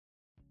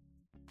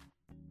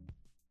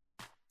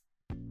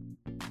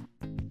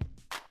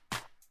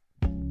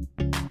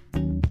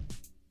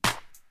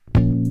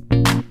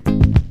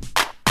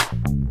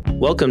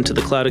Welcome to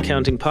the Cloud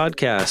Accounting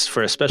Podcast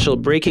for a special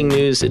breaking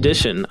news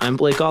edition. I'm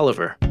Blake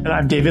Oliver. And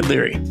I'm David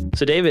Leary.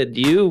 So David,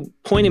 you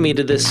pointed me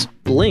to this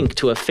link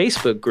to a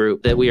Facebook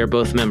group that we are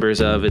both members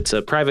of. It's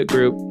a private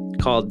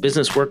group called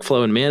Business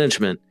Workflow and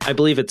Management. I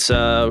believe it's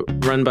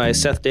run by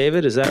Seth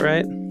David. Is that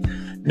right?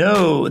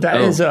 No,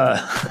 that is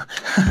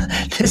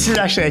this is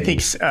actually, I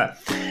think,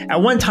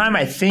 at one time,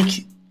 I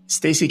think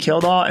Stacy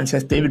Kildall and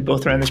Seth David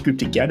both ran this group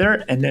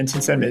together, and then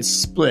since then it's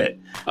split.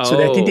 So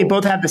I think they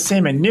both have the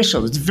same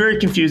initials. It's very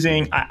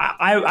confusing.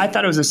 I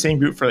thought it was the same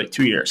group for like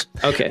 2 years.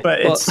 Okay.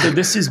 But so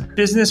this is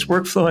Business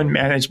Workflow and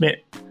Management,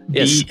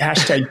 yes.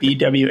 hashtag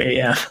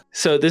BWAM.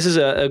 So this is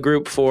a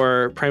group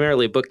for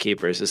primarily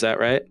bookkeepers, is that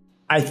right?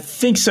 I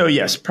think so,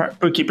 yes.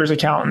 Bookkeepers,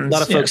 accountants. A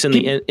lot of folks in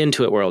the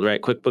Intuit world, right?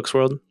 QuickBooks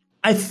world?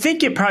 I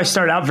think it probably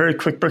started out very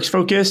QuickBooks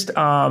focused,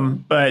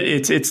 but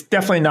it's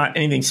definitely not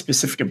anything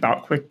specific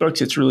about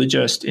QuickBooks. It's really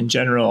just in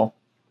general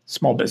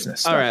small business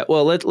stuff. All right.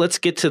 Well, let's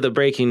get to the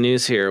breaking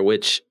news here,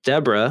 which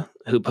Deborah,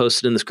 who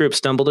posted in this group,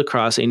 stumbled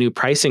across a new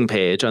pricing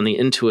page on the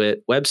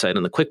Intuit website,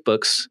 on the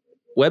QuickBooks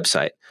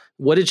website.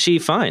 What did she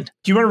find?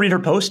 Do you want to read her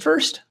post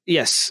first?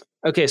 Yes.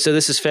 Okay, so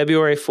this is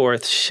February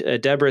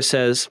 4th. Deborah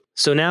says,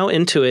 so now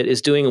Intuit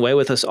is doing away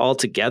with us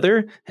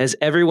altogether. Has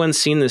everyone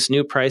seen this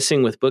new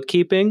pricing with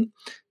bookkeeping?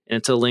 And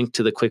it's a link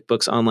to the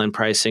QuickBooks online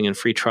pricing and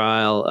free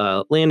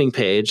trial landing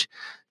page.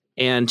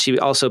 And she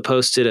also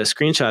posted a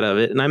screenshot of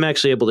it. And I'm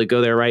actually able to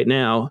go there right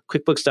now,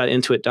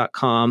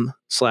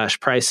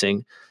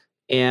 quickbooks.intuit.com/pricing.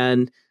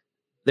 And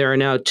there are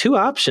now two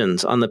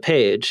options on the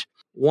page.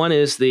 One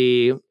is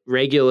the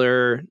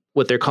regular,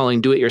 what they're calling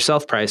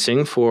do-it-yourself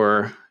pricing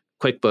for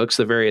QuickBooks,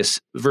 the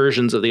various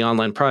versions of the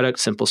online product,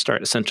 Simple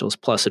Start, Essentials,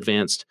 Plus,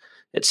 Advanced,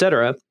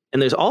 etc.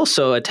 And there's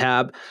also a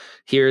tab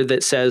here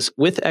that says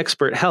with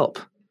expert help.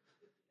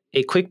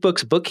 A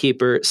QuickBooks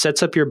bookkeeper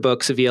sets up your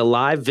books via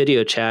live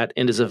video chat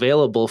and is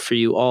available for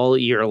you all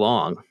year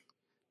long.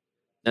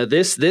 Now,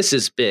 this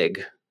is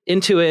big.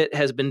 Intuit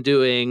has been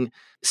doing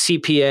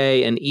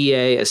CPA and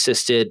EA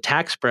assisted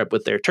tax prep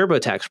with their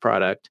TurboTax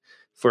product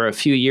for a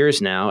few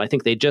years now. I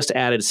think they just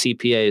added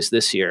CPAs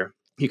this year.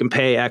 You can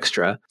pay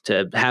extra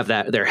to have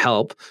their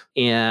help.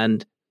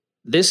 And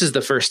this is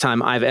the first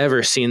time I've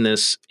ever seen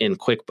this in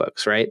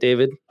QuickBooks, right,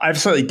 David? I have a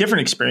slightly different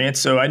experience.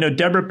 So I know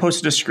Deborah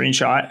posted a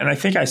screenshot, and I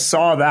think I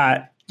saw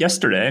that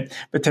yesterday.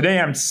 But today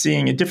I'm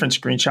seeing a different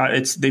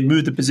screenshot. They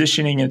moved the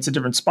positioning, and it's a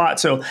different spot.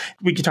 So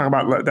we can talk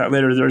about that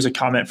later. There's a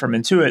comment from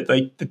Intuit,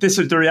 like that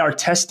they are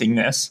testing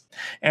this,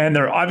 and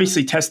they're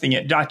obviously testing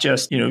it, not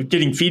just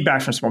getting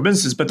feedback from small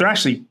businesses, but they're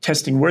actually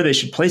testing where they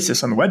should place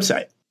this on the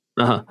website.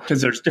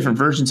 Because there's different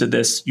versions of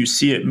this. You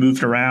see it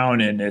moved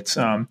around, and it's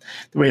the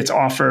way it's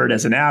offered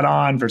as an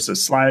add-on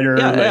versus slider.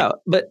 Yeah.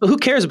 But who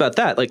cares about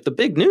that? Like, the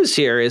big news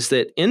here is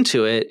that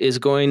Intuit is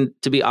going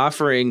to be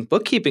offering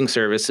bookkeeping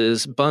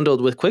services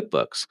bundled with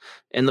QuickBooks.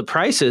 And the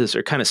prices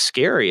are kind of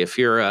scary if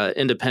you're an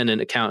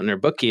independent accountant or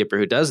bookkeeper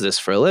who does this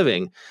for a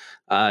living.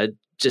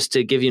 Just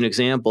to give you an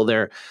example,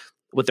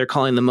 what they're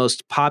calling the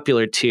most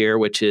popular tier,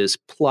 which is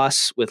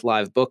Plus with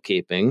live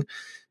bookkeeping,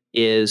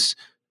 is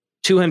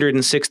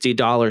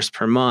 $260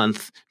 per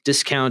month,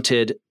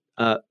 discounted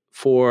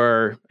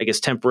for, I guess,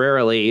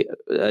 temporarily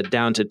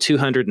down to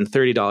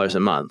 $230 a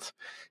month.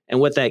 And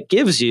what that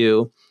gives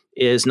you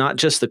is not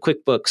just the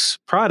QuickBooks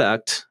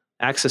product,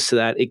 access to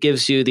that, it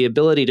gives you the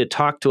ability to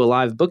talk to a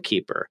live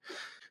bookkeeper.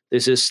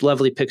 There's this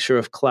lovely picture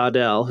of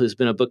Claudel, who's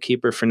been a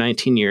bookkeeper for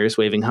 19 years,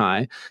 waving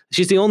hi.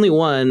 She's the only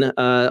one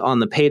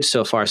on the page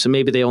so far, so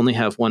maybe they only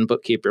have one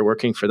bookkeeper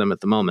working for them at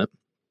the moment.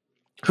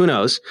 Who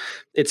knows?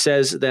 It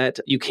says that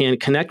you can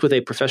connect with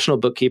a professional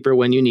bookkeeper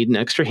when you need an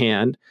extra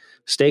hand,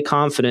 stay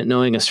confident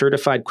knowing a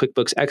certified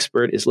QuickBooks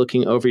expert is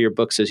looking over your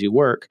books as you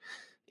work,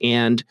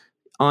 and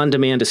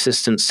on-demand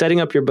assistance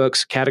setting up your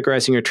books,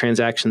 categorizing your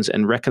transactions,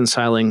 and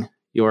reconciling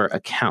your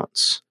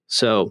accounts.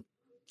 So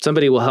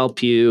somebody will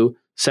help you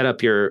set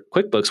up your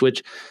QuickBooks,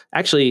 which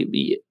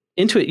actually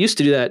Intuit used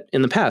to do that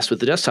in the past with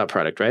the desktop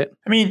product, right?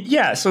 I mean,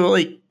 yeah. So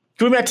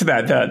going back to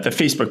that, the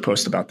Facebook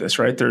post about this,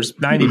 right? There's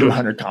 90 to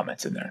 100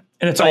 comments in there,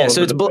 and it's all over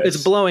so it's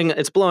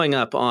blowing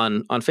up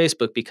on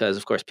Facebook because,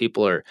 of course,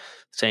 people are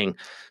saying,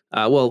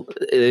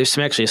 there's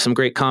some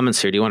great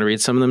comments here. Do you want to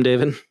read some of them,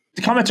 David?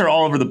 The comments are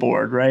all over the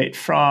board, right?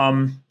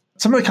 From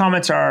some of the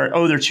comments are,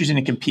 they're choosing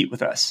to compete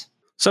with us.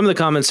 Some of the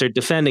comments are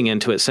defending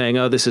Intuit, saying,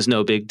 this is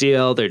no big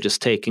deal. They're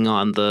just taking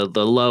on the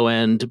low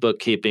end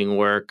bookkeeping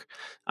work.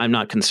 I'm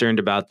not concerned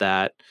about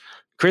that.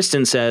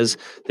 Kristen says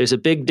there's a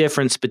big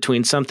difference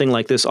between something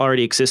like this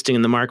already existing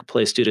in the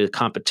marketplace due to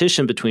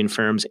competition between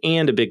firms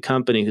and a big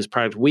company whose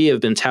product we have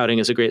been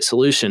touting as a great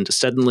solution to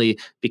suddenly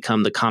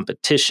become the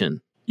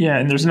competition. Yeah,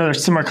 and there's another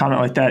similar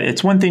comment like that.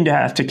 It's one thing to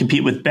have to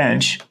compete with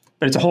Bench,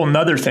 but it's a whole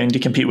nother thing to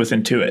compete with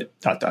Intuit. ...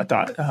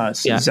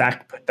 So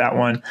Zach put that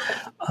one.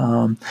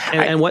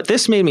 And what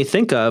this made me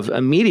think of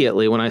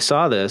immediately when I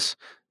saw this,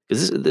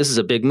 because this is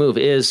a big move,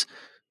 is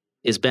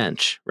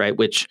Bench, right?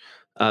 Which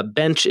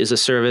Bench is a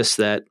service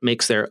that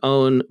makes their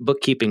own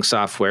bookkeeping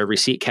software,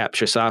 receipt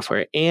capture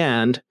software,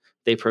 and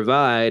they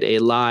provide a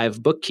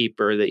live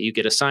bookkeeper that you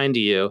get assigned to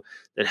you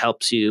that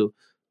helps you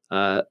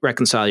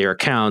reconcile your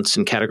accounts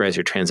and categorize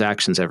your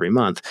transactions every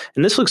month.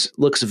 And this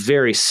looks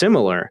very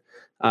similar.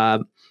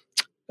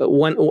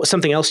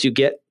 Something else you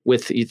get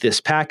with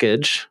this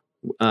package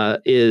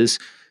is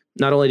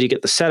not only do you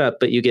get the setup,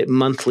 but you get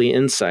monthly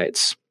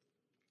insights.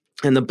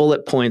 And the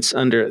bullet points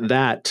under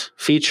that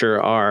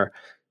feature are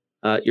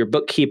your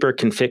bookkeeper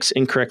can fix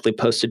incorrectly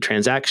posted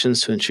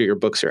transactions to ensure your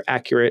books are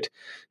accurate,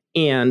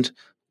 and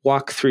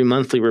walk through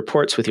monthly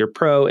reports with your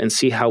pro and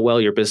see how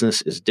well your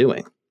business is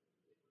doing.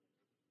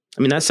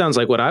 I mean, that sounds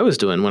like what I was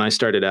doing when I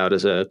started out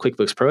as a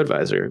QuickBooks Pro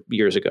advisor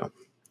years ago.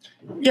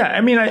 Yeah,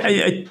 I mean,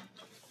 I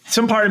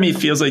some part of me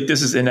feels like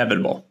this is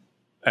inevitable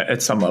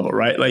at some level,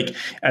 right? Like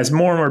as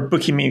more and more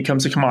bookkeeping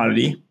becomes a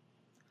commodity,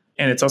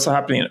 and it's also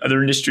happening in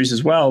other industries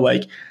as well,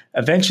 like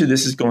eventually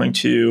this is going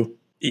to,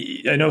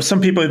 I know some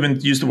people even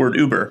use the word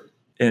Uber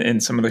in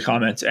some of the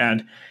comments.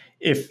 And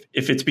if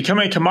it's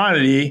becoming a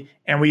commodity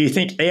and we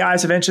think AI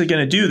is eventually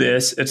going to do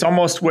this, it's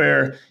almost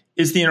where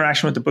is the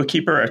interaction with the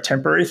bookkeeper a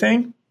temporary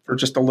thing for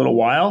just a little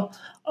while?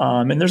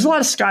 And there's a lot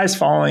of skies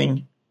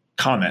falling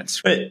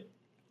comments. But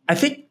I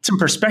think some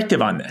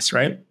perspective on this,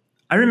 right?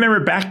 I remember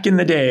back in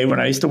the day when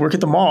I used to work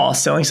at the mall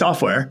selling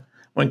software,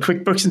 when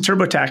QuickBooks and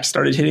TurboTax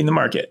started hitting the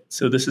market.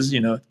 So this is,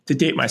 to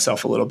date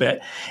myself a little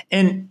bit.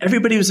 And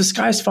everybody was the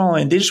sky's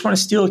falling. They just want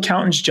to steal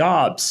accountants'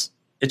 jobs.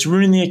 It's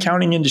ruining the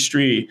accounting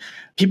industry.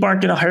 People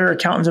aren't going to hire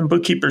accountants and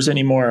bookkeepers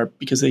anymore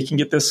because they can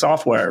get this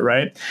software,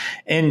 right?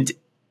 And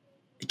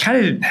it kind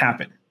of didn't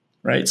happen,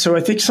 right? So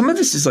I think some of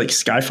this is like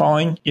sky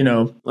falling, turning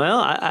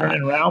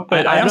around.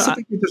 But I also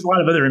think that there's a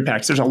lot of other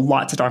impacts. There's a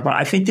lot to talk about.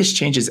 I think this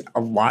changes a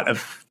lot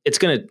of... It's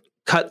going to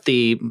cut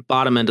the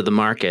bottom end of the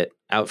market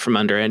out from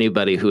under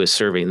anybody who is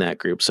serving that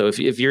group. So if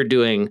you're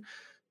doing,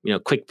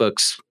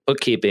 QuickBooks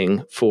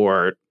bookkeeping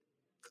for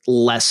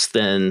less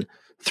than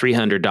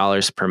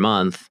 $300 per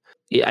month,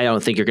 I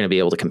don't think you're going to be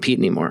able to compete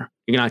anymore.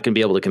 You're not going to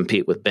be able to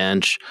compete with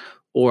Bench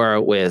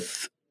or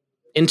with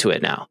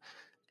Intuit now.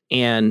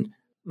 And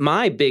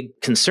my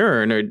big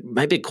concern or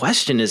my big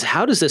question is,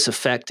 how does this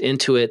affect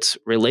Intuit's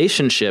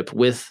relationship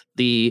with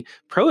the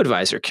pro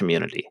advisor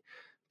community?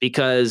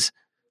 Because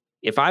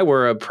if I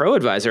were a pro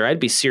advisor, I'd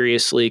be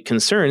seriously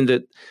concerned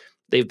that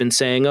they've been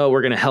saying, oh,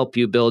 we're going to help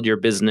you build your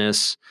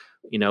business.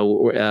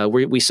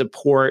 We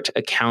support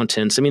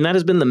accountants. I mean, that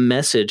has been the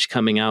message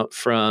coming out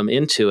from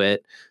Intuit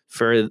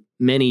for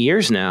many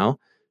years now,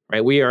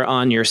 right? We are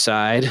on your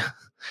side.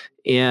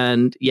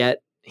 And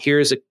yet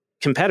here's a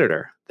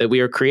competitor that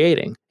we are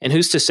creating. And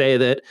who's to say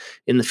that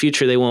in the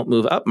future they won't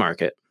move up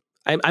market?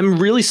 I'm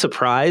really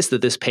surprised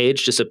that this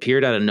page just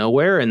appeared out of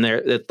nowhere and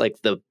that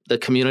the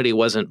community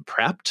wasn't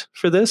prepped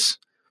for this,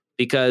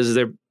 because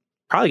they're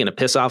probably going to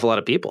piss off a lot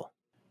of people.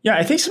 Yeah,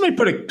 I think somebody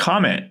put a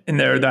comment in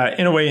there that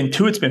in a way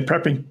Intuit's been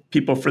prepping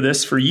people for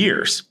this for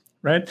years,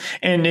 right?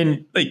 And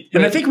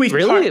I think we've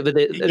really,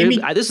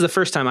 this is the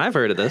first time I've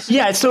heard of this.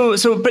 Yeah,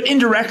 but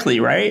indirectly,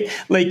 right?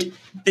 Like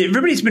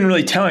everybody's been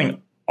really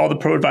telling all the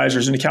pro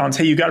advisors and accountants,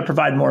 hey, you got to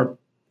provide more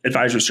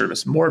advisory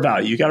service, more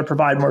value. You got to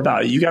provide more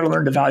value. You got to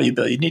learn to value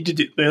bill. You need to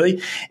do really.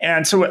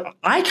 And so what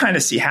I kind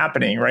of see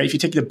happening, right? If you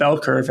take the bell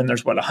curve and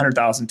there's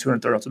 100,000,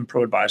 200,000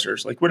 pro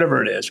advisors, like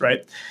whatever it is,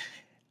 right?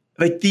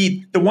 Like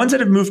the ones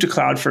that have moved to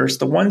cloud first,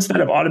 the ones that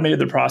have automated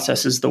the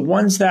processes, the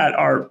ones that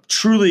are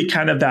truly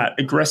kind of that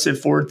aggressive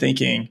forward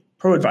thinking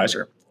pro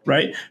advisor,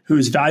 right?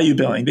 Who's value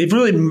billing. They've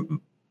really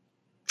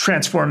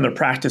transformed their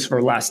practice for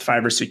the last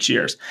 5 or 6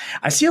 years.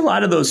 I see a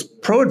lot of those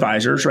pro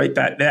advisors, right?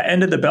 That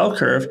end of the bell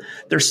curve,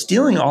 they're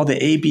stealing all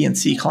the A, B, and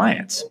C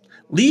clients,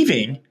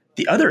 leaving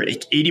the other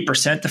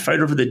 80% to fight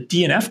over the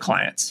D and F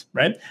clients,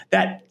 right?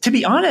 That, to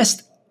be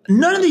honest,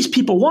 none of these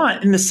people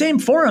want. In the same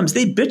forums,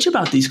 they bitch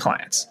about these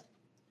clients,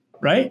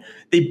 right?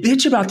 They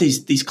bitch about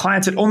these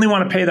clients that only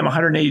want to pay them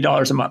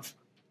 $180 a month.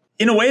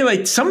 In a way,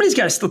 like somebody's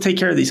got to still take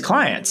care of these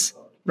clients,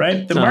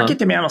 right? The market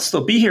demand will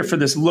still be here for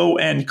this low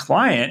end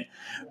client.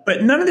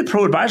 But none of the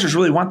pro advisors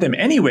really want them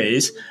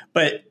anyways.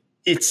 But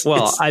it's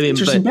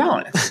interesting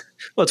balance.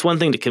 Well, it's one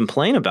thing to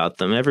complain about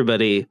them.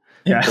 Everybody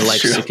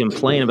likes to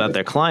complain about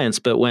their clients.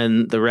 But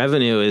when the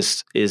revenue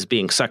is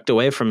being sucked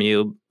away from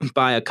you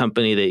by a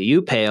company that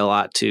you pay a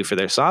lot to for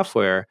their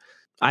software,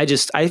 I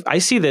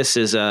see this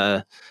as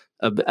a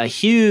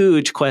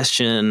huge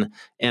question.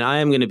 And I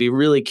am going to be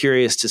really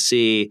curious to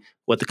see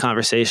what the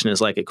conversation is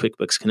like at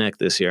QuickBooks Connect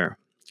this year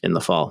in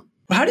the fall.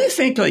 How do you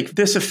think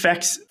this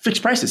affects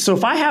fixed prices? So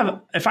if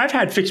I've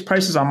had fixed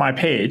prices on my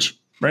page,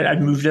 right?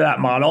 I've moved to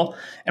that model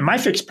and my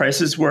fixed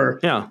prices were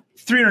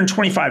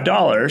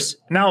 $325.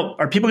 Now,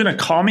 are people going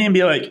to call me and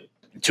be like,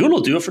 Intuit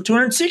will do it for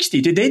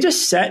 $260? Did they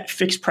just set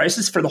fixed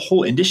prices for the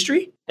whole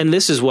industry? And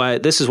this is why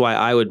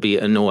I would be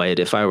annoyed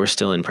if I were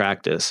still in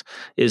practice,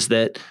 is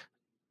that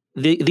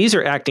these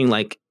are acting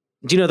like,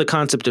 do you know the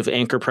concept of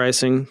anchor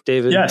pricing,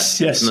 David? Yes.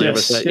 Yeah.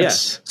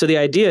 So the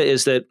idea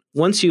is that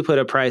once you put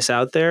a price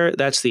out there,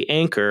 that's the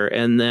anchor.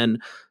 And then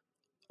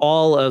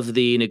all of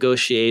the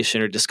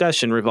negotiation or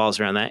discussion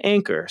revolves around that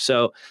anchor.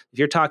 So if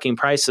you're talking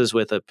prices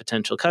with a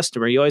potential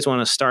customer, you always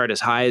want to start as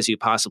high as you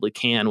possibly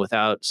can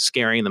without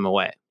scaring them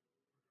away.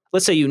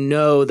 let's say you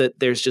know that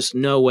there's just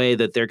no way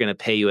that they're going to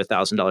pay you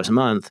 $1,000 a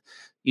month.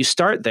 You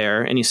start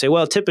there and you say,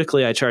 well,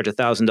 typically I charge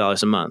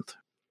 $1,000 a month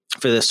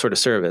for this sort of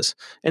service.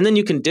 And then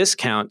you can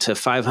discount to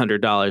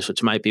 $500,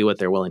 which might be what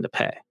they're willing to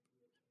pay,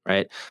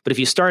 right? But if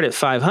you start at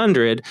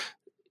 $500,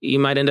 you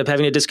might end up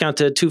having a discount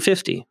to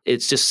 $250.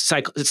 It's just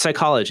it's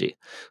psychology.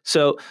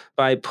 So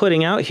by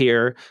putting out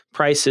here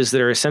prices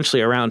that are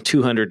essentially around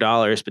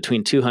 $200,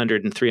 between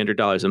 $200 and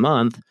 $300 a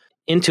month,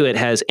 Intuit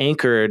has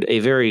anchored a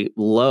very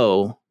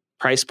low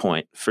price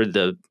point for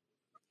the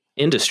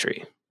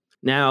industry.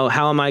 Now,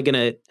 how am I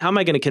going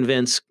to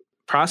convince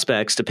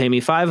prospects to pay me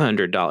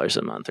 $500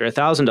 a month or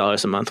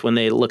 $1,000 a month when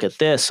they look at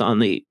this on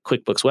the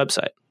QuickBooks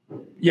website?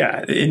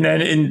 Yeah,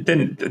 and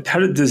then how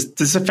does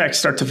this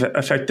start to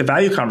affect the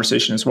value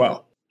conversation as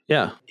well?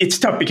 Yeah, it's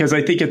tough because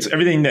I think it's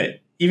everything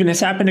that even has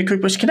happened at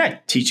QuickBooks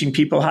Connect, teaching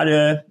people how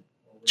to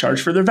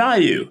charge for their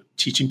value,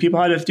 teaching people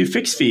how to do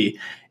fixed fee.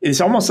 It's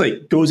almost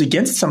like goes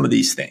against some of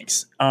these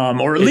things,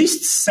 or at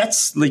least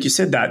sets, like you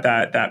said,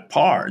 that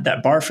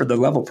bar for the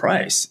level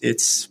price.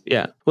 It's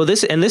Well,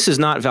 this is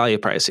not value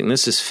pricing.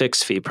 This is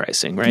fixed fee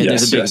pricing, right?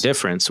 Yes, There's a big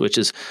difference, which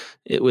is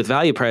with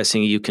value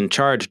pricing, you can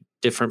charge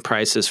different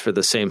prices for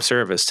the same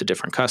service to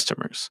different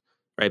customers,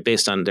 right?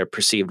 Based on their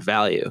perceived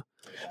value.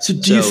 So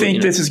do you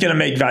think this is going to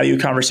make value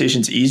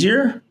conversations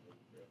easier?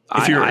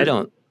 I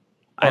don't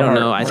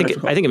know. I think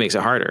it makes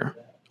it harder,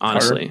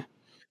 honestly. Harder?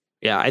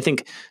 Yeah, I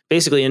think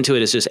basically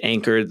Intuit has just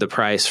anchored the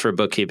price for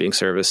bookkeeping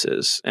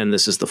services, and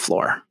this is the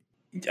floor.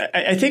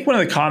 I think one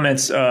of the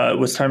comments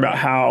was talking about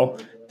how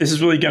this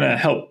is really going to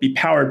help be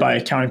powered by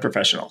accounting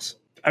professionals.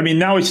 I mean,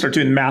 now we start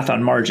doing math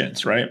on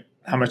margins, right?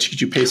 How much could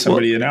you pay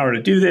somebody an hour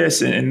to do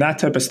this and that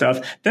type of stuff?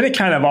 Then it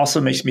kind of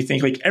also makes me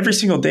think, like, every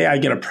single day I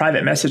get a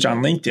private message on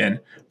LinkedIn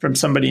from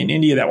somebody in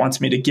India that wants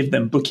me to give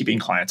them bookkeeping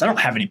clients. I don't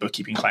have any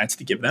bookkeeping clients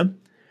to give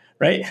them,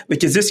 right?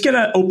 Like, is this going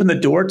to open the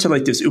door to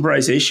like this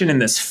Uberization and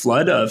this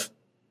flood of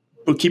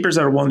bookkeepers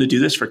that are willing to do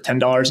this for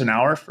 $10 an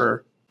hour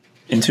for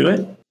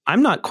Intuit?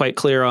 I'm not quite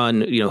clear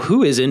on,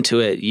 who is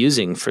Intuit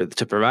using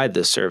to provide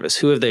this service?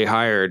 Who have they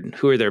hired?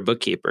 Who are their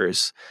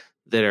bookkeepers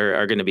that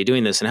are going to be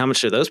doing this? And how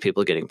much are those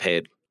people getting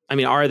paid? I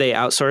mean, are they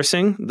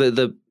outsourcing?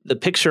 The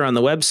picture on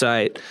the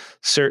website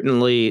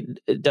certainly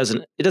it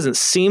doesn't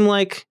seem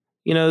like,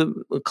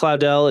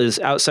 Claudel is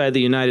outside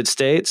the United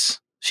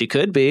States. She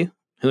could be.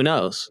 Who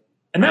knows?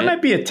 And that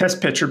might be a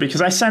test picture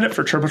because I signed up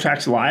for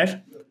TurboTax Live,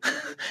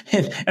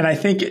 and I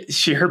think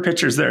her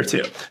picture's there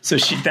too. So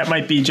that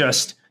might be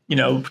just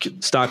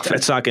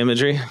stock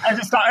imagery.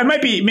 It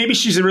might be, maybe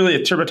she's really a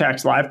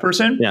TurboTax Live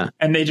person. Yeah.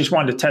 And they just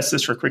wanted to test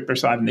this for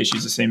QuickBooks Live and they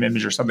use the same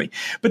image or something.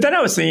 But then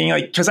I was thinking,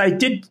 like, because I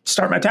did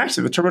start my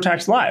taxes with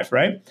TurboTax Live,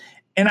 right?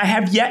 And I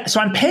have yet,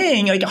 so I'm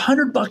paying like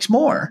 $100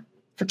 more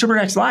for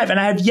TurboTax Live, and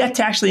I have yet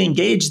to actually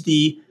engage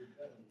the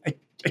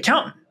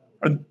accountant,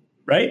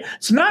 right?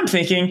 So now I'm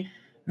thinking,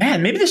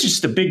 man, maybe this is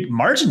just a big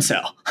margin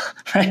sell,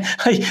 right?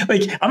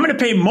 Like I'm going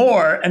to pay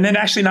more and then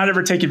actually not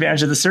ever take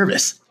advantage of the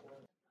service.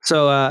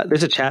 So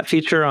there's a chat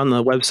feature on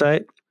the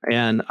website,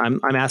 and I'm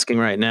asking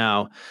right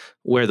now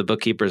where the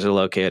bookkeepers are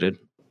located.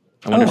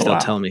 I wonder if they'll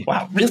tell me.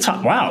 Wow,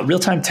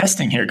 real-time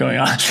testing here going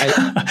on.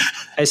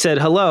 I said,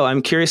 hello,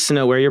 I'm curious to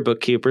know where your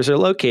bookkeepers are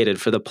located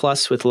for the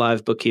Plus with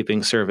Live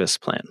bookkeeping service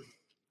plan.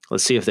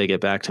 Let's see if they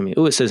get back to me.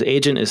 Oh, it says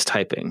agent is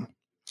typing.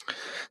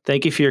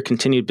 Thank you for your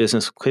continued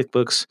business with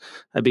QuickBooks.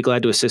 I'd be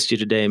glad to assist you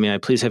today. May I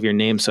please have your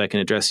name so I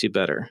can address you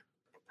better?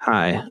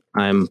 Hi,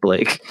 I'm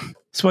Blake.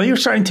 So while you're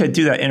starting to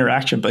do that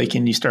interaction, Blake,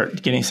 and you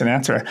start getting some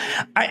answer,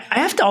 I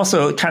have to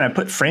also kind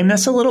of frame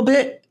this a little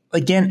bit.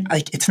 Again,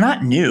 like, it's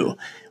not new.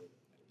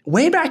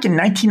 Way back in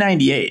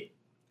 1998,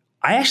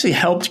 I actually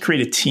helped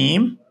create a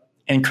team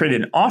and create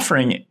an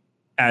offering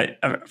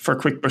for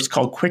QuickBooks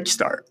called Quick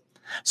Start.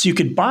 So you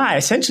could buy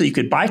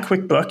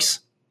QuickBooks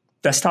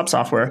desktop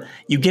software.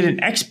 You get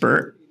an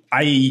expert,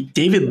 i.e.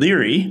 David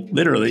Leary,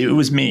 literally, it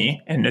was me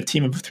and a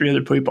team of 3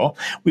 other people.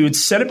 We would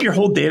set up your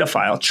whole data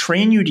file,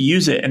 train you to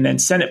use it, and then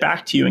send it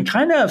back to you and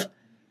kind of,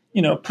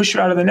 push you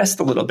out of the nest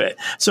a little bit.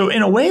 So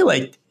in a way,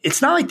 like,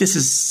 it's not like this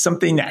is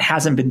something that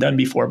hasn't been done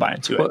before by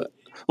Intuit.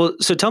 Well,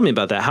 so tell me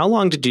about that. How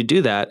long did you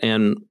do that,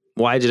 and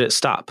why did it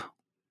stop?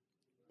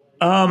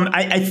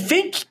 I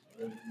think...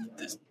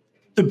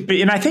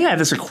 And I think I have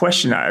this a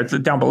question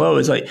down below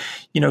is like,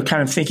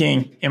 kind of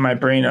thinking in my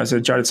brain as I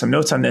jotted some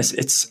notes on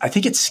this, I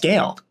think it's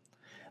scaled.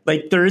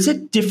 Like, there is a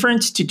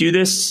difference to do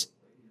this,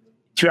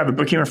 to have a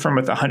bookkeeping firm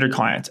with 100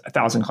 clients,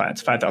 1,000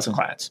 clients, 5,000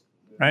 clients,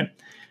 right?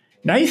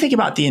 Now you think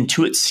about the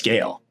Intuit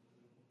scale.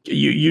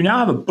 You now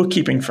have a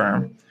bookkeeping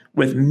firm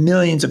with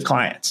millions of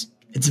clients.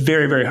 It's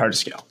very, very hard to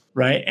scale,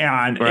 right?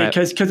 And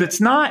because it's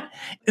not,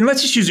 and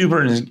let's just use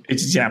Uber as an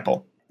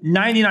example.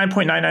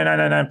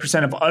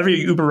 99.99999% of every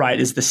Uber ride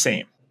is the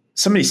same.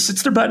 Somebody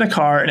sits their butt in a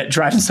car and it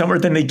drives them somewhere,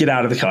 then they get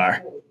out of the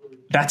car.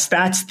 That's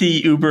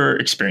the Uber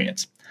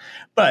experience.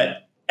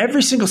 But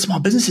every single small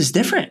business is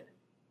different.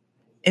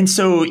 And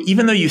so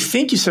even though you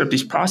think you set up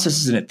these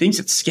processes and it thinks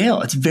at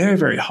scale, it's very,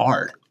 very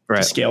hard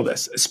to scale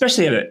this,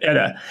 especially at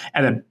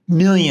a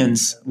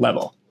millions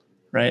level.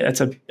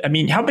 right? I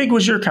mean, how big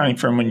was your accounting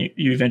firm when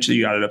you eventually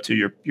got it up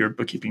to your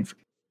bookkeeping firm?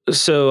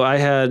 So I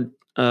had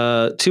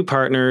two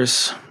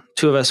partners.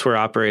 Two of us were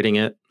operating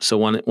it. So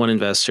one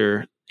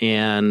investor,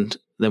 and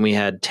then we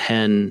had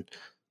 10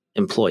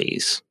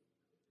 employees,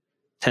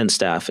 10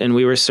 staff, and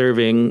we were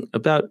serving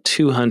about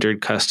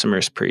 200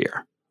 customers per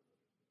year,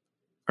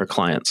 or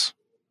clients.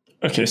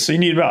 Okay, so you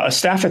need about a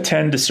staff of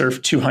 10 to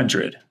serve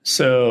 200.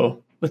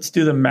 So let's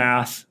do the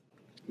math.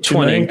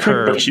 20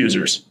 per QuickBooks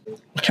users.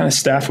 What kind of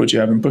staff would you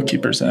have in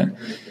bookkeepers then?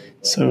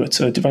 So it's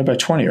divided by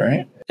 20,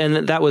 right? And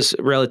that was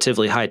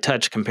relatively high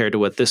touch compared to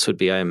what this would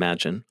be, I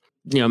imagine.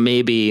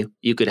 Maybe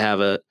you could have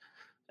a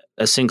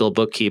single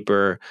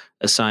bookkeeper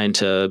assigned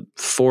to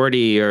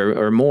 40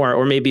 or more,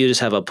 or maybe you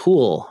just have a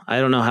pool. I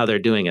don't know how they're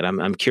doing it.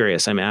 I'm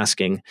curious. I'm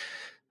asking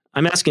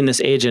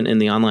this agent in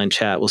the online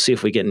chat. We'll see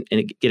if we get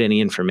any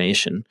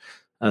information.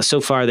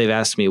 So far, they've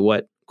asked me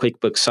what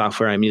QuickBooks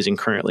software I'm using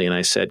currently, and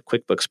I said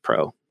QuickBooks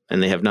Pro,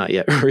 and they have not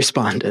yet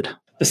responded.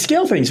 The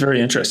scale thing is very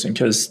interesting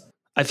because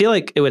I feel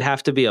like it would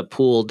have to be a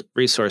pooled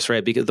resource,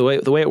 right? Because the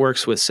way it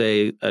works with,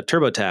 say,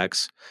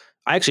 TurboTax,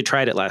 I actually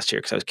tried it last year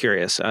because I was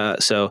curious.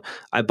 So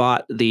I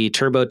bought the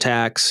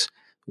TurboTax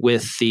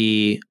with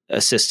the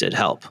assisted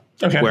help,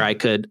 where I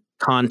could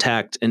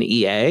contact an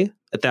EA.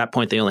 At that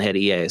point, they only had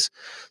EAs.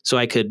 So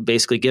I could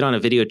basically get on a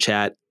video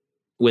chat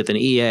with an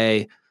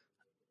EA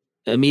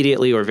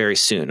immediately or very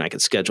soon. I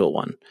could schedule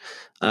one.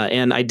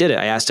 And I did it.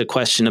 I asked a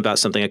question about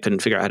something I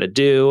couldn't figure out how to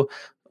do.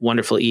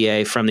 Wonderful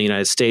EA from the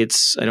United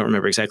States. I don't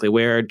remember exactly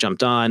where,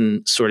 jumped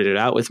on, sorted it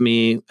out with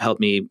me,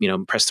 helped me,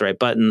 press the right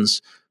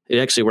buttons. It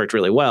actually worked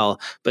really well,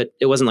 but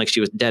it wasn't like she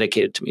was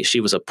dedicated to me. She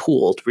was a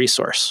pooled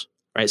resource,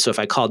 right? So if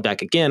I called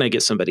back again, I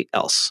get somebody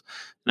else.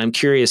 And I'm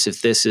curious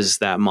if this is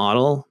that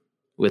model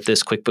with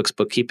this QuickBooks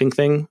bookkeeping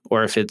thing,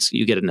 or if it's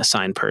you get an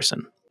assigned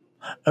person.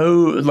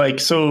 Oh,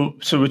 so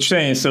what you're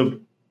saying is, so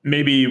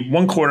maybe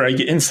one quarter I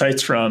get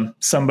insights from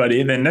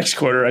somebody, and then next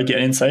quarter I get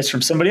insights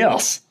from somebody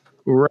else.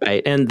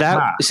 Right. And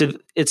so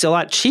it's a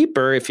lot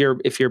cheaper if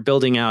you're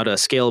building out a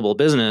scalable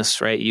business,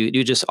 right?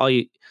 You just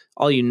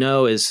all you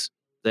know is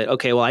that,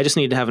 okay, well, I just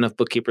need to have enough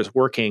bookkeepers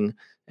working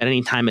at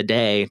any time of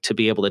day to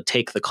be able to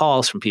take the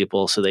calls from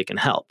people so they can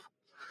help.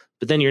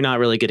 But then you're not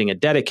really getting a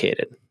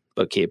dedicated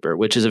bookkeeper,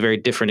 which is a very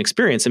different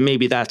experience. And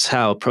maybe that's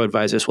how pro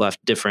advisors will have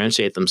to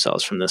differentiate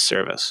themselves from this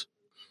service.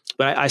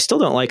 But I still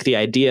don't like the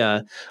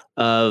idea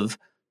of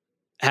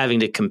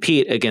having to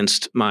compete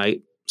against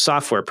my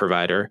software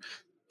provider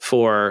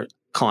for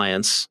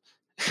clients.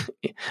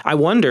 I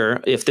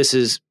wonder if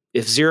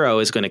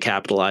Xero is going to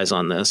capitalize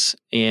on this,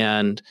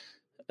 and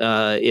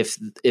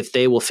if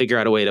they will figure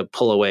out a way to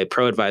pull away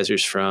pro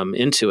advisors from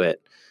Intuit.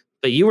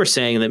 But you were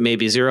saying that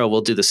maybe Xero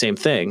will do the same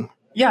thing.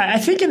 Yeah, I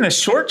think in the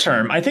short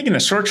term,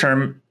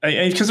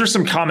 because there's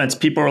some comments,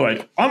 people are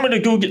like, I'm going to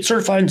go get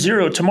certified in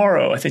Xero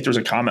tomorrow. I think there's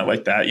a comment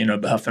like that,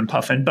 the huff and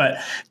puffing. But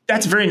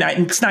that's very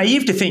it's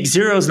naive to think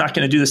Xero is not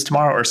going to do this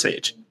tomorrow, or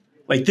Sage.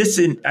 Like this,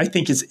 I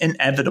think, is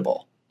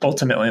inevitable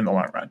ultimately in the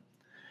long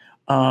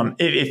run.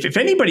 If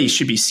anybody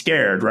should be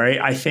scared, right?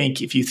 I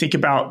think if you think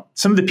about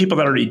some of the people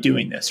that are already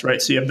doing this,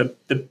 right? So you have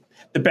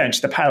the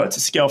bench, the pilots,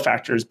 the scale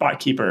factors,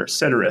 BotKeeper,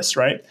 Ceteris,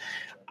 right?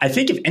 I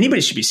think if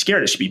anybody should be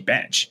scared, it should be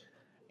bench,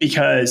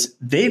 because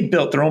they've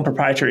built their own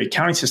proprietary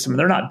accounting system. And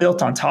they're not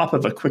built on top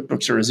of a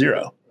QuickBooks or a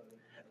Xero,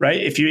 right?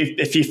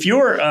 If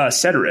you're a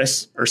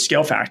Ceteris or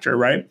Scale Factor,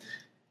 right?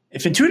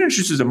 If Intuit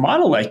introduces a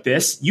model like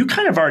this, you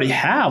kind of already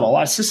have a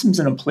lot of systems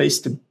in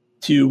place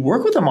to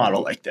work with a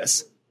model like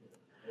this,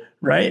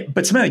 right?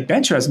 But somebody like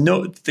Bench who has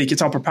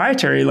it's all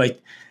proprietary,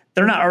 like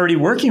they're not already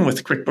working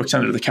with QuickBooks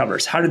under the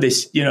covers. How do they,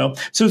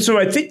 So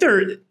I think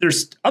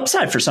there's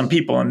upside for some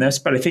people in this,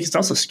 but I think it's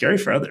also scary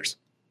for others.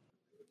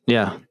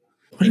 Yeah.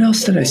 What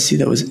else did I see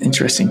that was an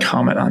interesting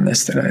comment on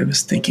this that I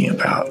was thinking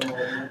about?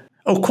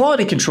 Oh,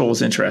 quality control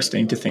is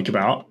interesting to think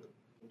about.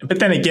 But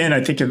then again,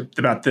 I think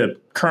about the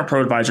current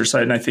pro advisor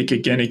side, and I think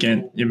again,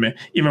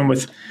 even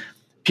with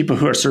people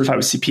who are certified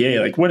with CPA,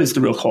 like what is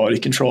the real quality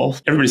control?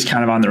 Everybody's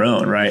kind of on their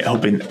own, right?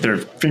 Hoping their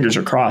fingers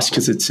are crossed,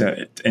 because it's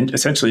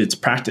essentially it's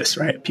practice,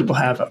 right? People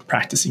have a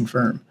practicing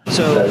firm.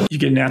 So you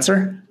get an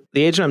answer?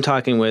 The agent I'm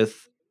talking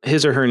with,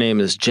 his or her name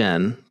is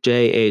Jen,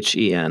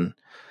 Jhen,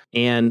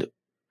 and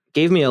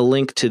gave me a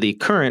link to the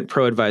current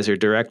pro advisor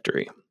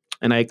directory.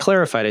 And I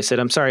clarified, I said,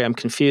 I'm sorry, I'm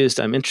confused.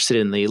 I'm interested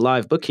in the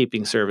live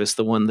bookkeeping service,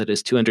 the one that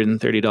is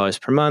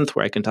 $230 per month,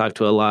 where I can talk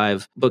to a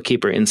live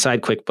bookkeeper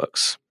inside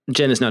QuickBooks.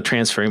 Jen is now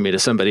transferring me to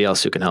somebody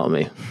else who can help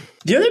me.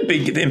 The other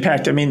big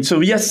impact, so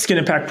yes, it's going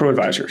to impact pro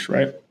advisors,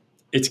 right?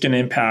 It's going to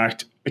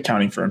impact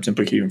accounting firms and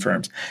bookkeeping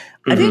firms.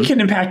 Mm-hmm. I think it can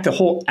impact the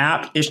whole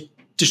app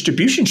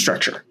distribution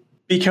structure,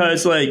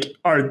 because like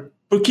our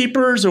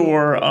bookkeepers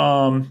or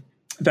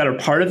that are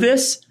part of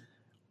this,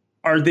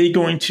 are they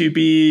going to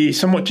be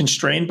somewhat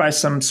constrained by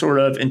some sort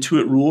of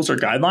Intuit rules or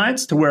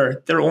guidelines to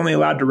where they're only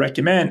allowed to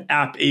recommend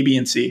app A, B,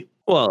 and C?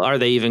 Well, are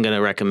they even going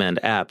to recommend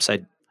apps?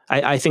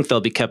 I think they'll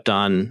be kept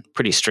on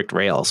pretty strict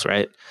rails,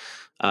 right?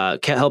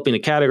 Helping to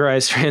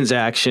categorize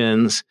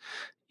transactions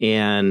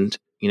and,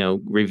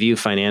 review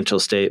financial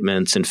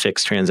statements and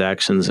fix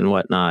transactions and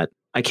whatnot.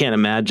 I can't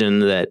imagine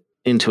that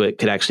Intuit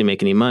could actually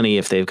make any money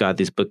if they've got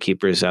these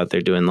bookkeepers out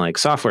there doing like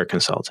software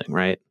consulting,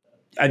 right?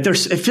 It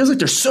feels like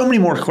there's so many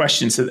more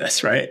questions to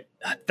this, right?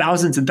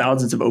 Thousands and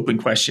thousands of open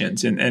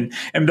questions. And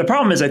the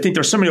problem is, I think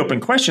there's so many open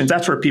questions.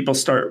 That's where people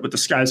start with the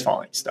sky's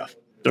falling stuff.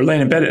 They're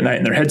laying in bed at night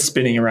and their head's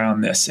spinning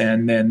around this.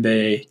 And then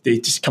they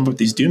just come up with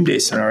these doomsday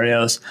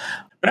scenarios.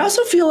 But I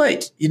also feel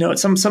like,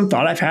 some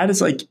thought I've had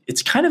is like,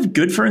 it's kind of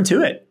good for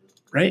Intuit,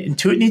 right?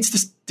 Intuit needs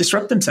to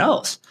disrupt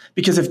themselves,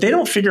 because if they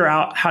don't figure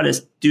out how to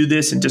do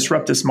this and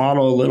disrupt this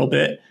model a little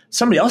bit,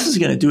 somebody else is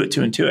going to do it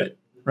to Intuit,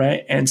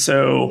 right? And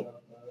so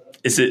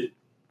is it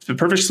the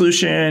perfect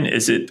solution?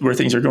 Is it where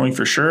things are going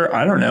for sure?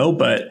 I don't know.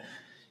 But,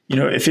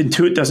 if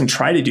Intuit doesn't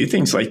try to do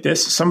things like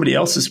this, somebody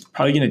else is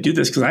probably going to do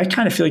this, because I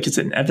kind of feel like it's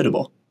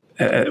inevitable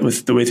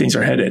with the way things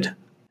are headed.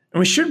 And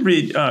we should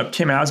read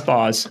Kim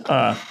Asbaugh's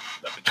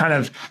kind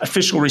of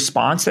official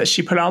response that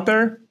she put out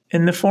there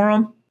in the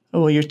forum. Oh,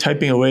 well, you're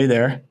typing away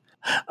there.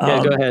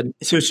 Yeah, go ahead.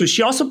 So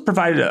she also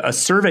provided a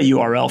survey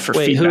URL for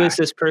feedback. Who is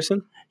this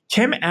person?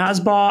 Kim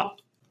Asbaugh.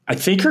 I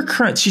think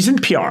she's in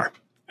PR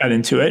at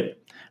Intuit,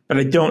 but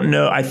I don't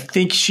know. I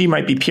think she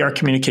might be PR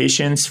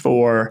communications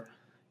for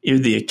either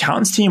the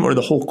accountants team or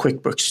the whole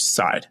QuickBooks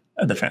side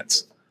of the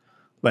fence.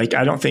 Like,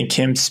 I don't think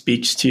Kim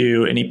speaks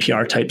to any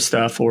PR type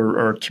stuff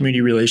or community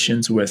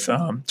relations with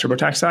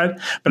TurboTax side,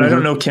 but I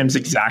don't know Kim's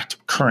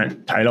exact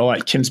current title.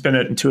 Like, Kim's been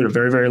at Intuit a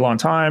very, very long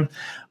time,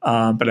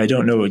 but I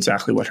don't know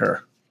exactly what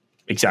her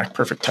exact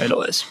perfect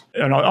title is.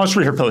 And I'll just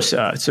read her post.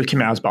 So Kim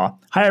Asbaugh.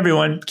 Hi,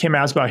 everyone. Kim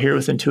Asbaugh here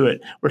with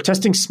Intuit. We're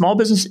testing small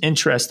business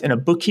interest in a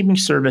bookkeeping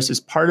service as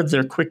part of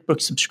their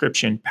QuickBooks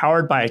subscription,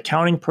 powered by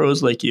accounting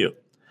pros like you.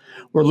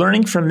 We're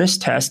learning from this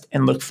test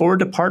and look forward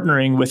to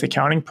partnering with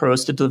accounting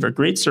pros to deliver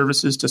great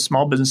services to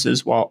small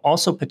businesses while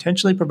also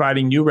potentially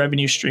providing new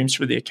revenue streams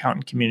for the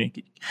accountant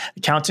community.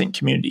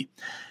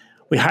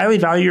 We highly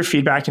value your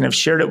feedback and have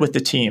shared it with the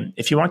team.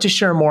 If you want to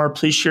share more,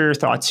 please share your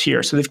thoughts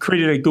here. So they've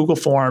created a Google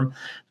form,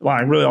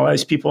 allowing really all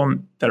these people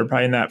that are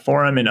probably in that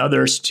forum and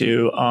others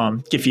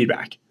to give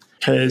feedback,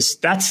 because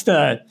that's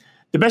the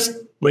best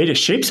way to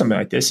shape something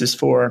like this is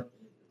for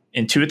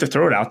Intuit to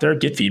throw it out there,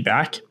 get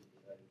feedback,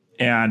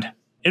 and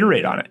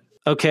iterate on it.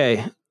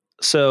 Okay.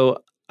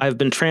 So I've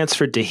been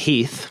transferred to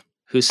Heath,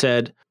 who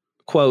said,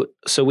 quote,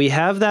 so we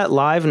have that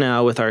live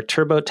now with our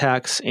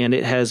TurboTax, and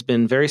it has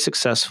been very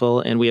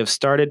successful, and we have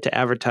started to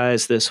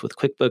advertise this with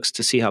QuickBooks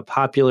to see how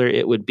popular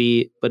it would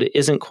be, but it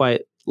isn't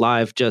quite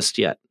live just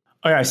yet.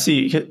 Oh, yeah, I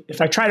see. If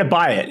I try to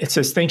buy it, it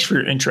says, thanks for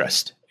your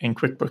interest in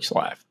QuickBooks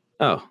Live.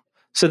 Oh,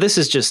 so this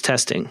is just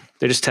testing.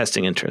 They're just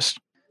testing interest.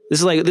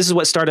 This is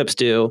what startups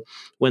do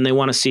when they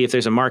want to see if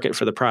there's a market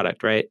for the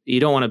product, right? You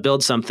don't want to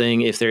build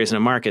something if there isn't a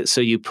market. So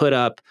you put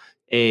up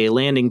a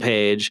landing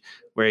page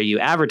where you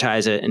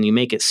advertise it and you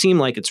make it seem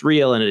like it's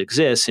real and it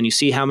exists, and you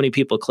see how many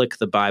people click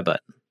the buy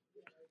button.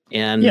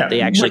 And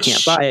they actually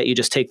can't buy it. You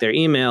just take their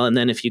email, and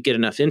then if you get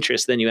enough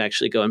interest, then you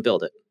actually go and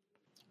build it.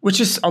 Which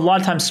is a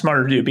lot of times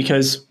smarter to do,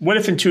 because what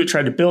if Intuit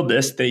tried to build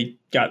this? They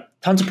got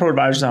tons of pro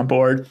advisors on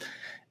board.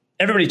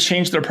 Everybody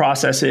changed their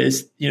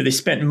processes. They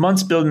spent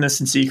months building this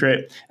in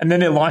secret, and then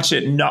they launched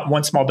it and not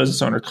one small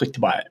business owner clicked to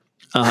buy it.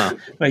 Uh-huh.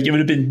 Like, it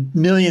would have been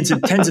millions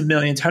and tens of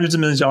millions, hundreds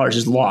of millions of dollars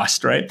is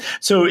lost, right?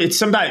 So it's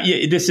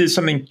this is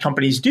something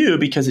companies do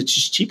because it's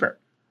just cheaper.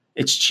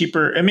 It's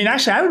cheaper. I mean,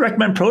 actually, I would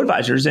recommend pro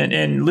advisors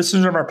and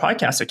listeners of our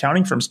podcast,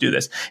 accounting firms, do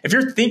this. If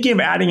you're thinking of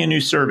adding a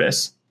new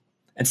service,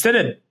 instead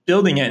of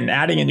building it and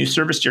adding a new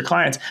service to your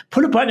clients,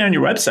 put a button on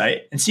your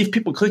website and see if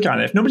people click on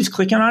it. If nobody's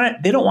clicking on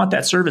it, they don't want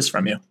that service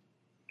from you.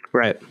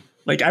 Right.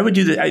 Like, I would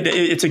do that.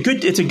 It's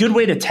a good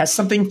way to test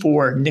something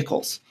for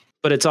nickels.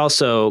 But it's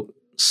also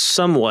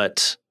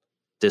somewhat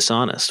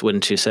dishonest,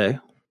 wouldn't you say?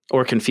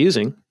 Or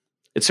confusing.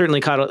 It certainly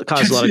caused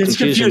a lot of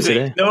confusion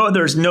today. No,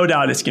 there's no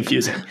doubt it's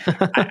confusing.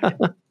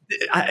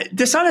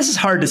 Dishonest is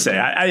hard to say.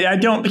 I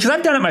don't, because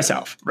I've done it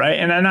myself, right?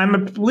 And I'm a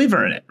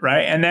believer in it,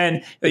 right? And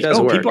then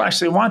people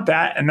actually want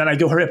that, and then I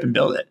go hurry up and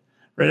build it,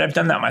 right? I've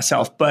done that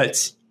myself,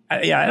 but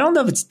I don't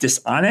know if it's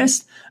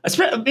dishonest.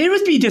 It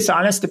would be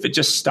dishonest if it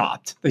just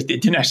stopped. Like, they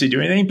didn't actually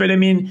do anything. But I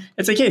mean,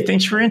 it's like, hey,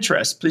 thanks for your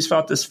interest. Please fill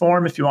out this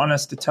form if you want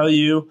us to tell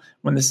you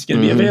when this is going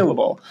to be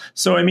available.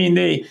 So, I mean,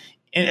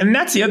 and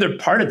that's the other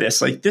part of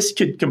this. Like, this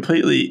could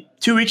completely,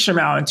 2 weeks from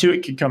now,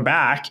 Intuit could come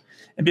back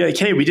and be like,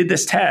 hey, we did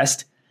this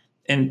test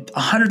and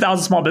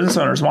 100,000 small business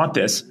owners want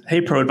this.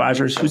 Hey, pro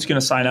advisors, who's going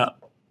to sign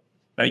up?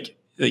 Like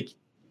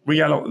we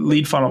got a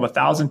lead funnel of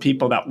 1,000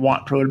 people that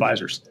want pro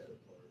advisors.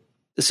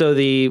 So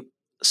the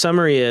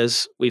summary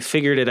is, we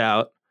figured it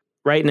out.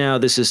 Right now,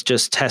 this is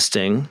just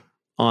testing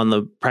on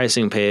the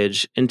pricing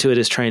page. Intuit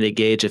is trying to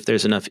gauge if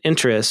there's enough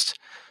interest.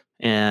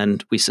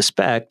 And we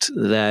suspect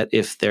that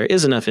if there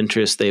is enough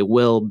interest, they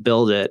will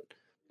build it.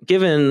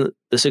 Given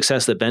the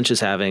success that Bench is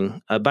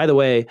having, by the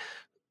way,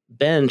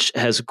 Bench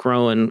has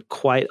grown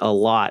quite a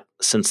lot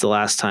since the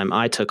last time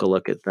I took a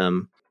look at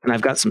them. And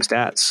I've got some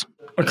stats.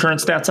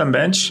 Current stats on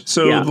Bench?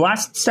 So The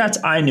last stats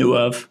I knew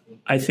of,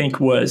 I think,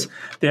 was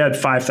they had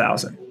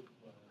 5,000.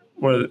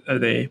 Are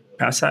they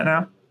past that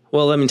now?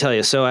 Well, let me tell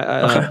you. So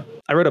Okay.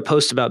 I wrote a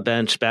post about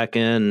Bench back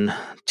in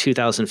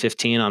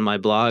 2015 on my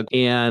blog,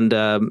 and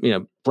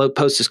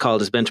post is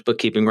called "Is Bench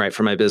Bookkeeping Right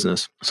for My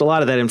Business?" So a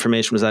lot of that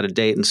information was out of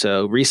date, and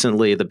so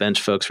recently the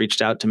Bench folks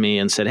reached out to me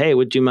and said, "Hey,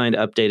 would you mind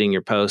updating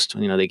your post?"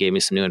 They gave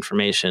me some new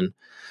information.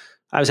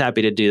 I was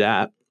happy to do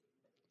that.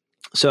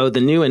 So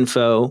the new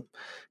info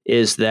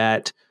is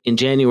that in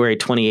January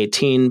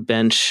 2018,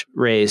 Bench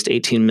raised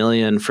 $18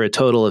 million for a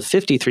total of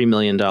 $53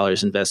 million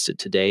invested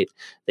to date.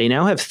 They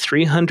now have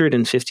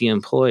 350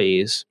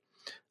 employees,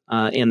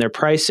 and their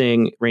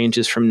pricing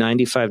ranges from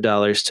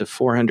 $95 to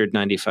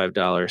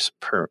 $495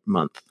 per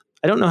month.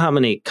 I don't know how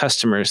many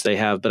customers they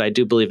have, but I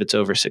do believe it's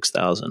over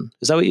 6,000.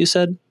 Is that what you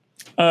said?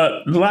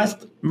 The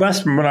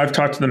last when I've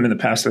talked to them in the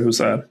past, it was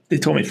they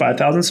told me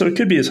 5,000, so it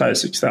could be as high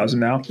as 6,000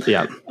 now.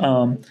 Yeah.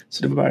 So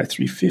divided by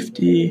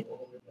 350.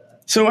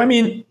 So I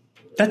mean,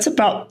 that's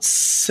about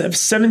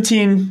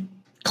 17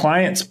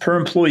 clients per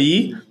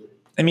employee.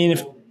 I mean,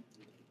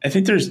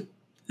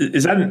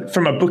 is that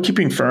from a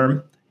bookkeeping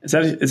firm? Is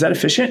that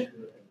efficient?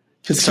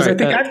 Because I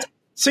think I've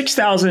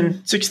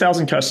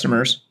 6,000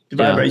 customers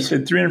divided by, you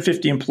said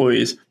 350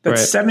 employees.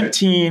 That's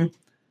right.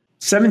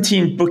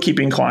 17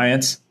 bookkeeping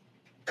clients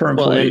per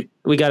employee.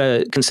 Well, we got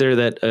to consider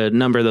that a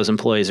number of those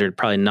employees are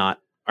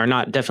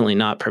definitely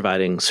not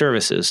providing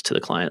services to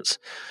the clients.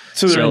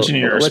 So they're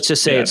engineers. Let's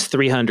just say it's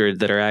 300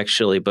 that are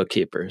actually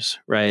bookkeepers,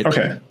 right?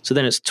 Okay. So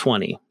then it's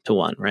 20 to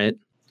 1, right?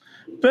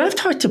 But I've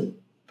talked to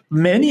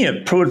many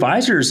of pro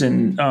advisors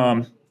and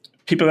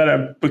people that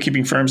have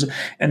bookkeeping firms,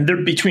 and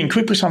they're between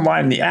QuickBooks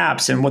Online and the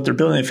apps and what they're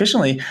building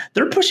efficiently,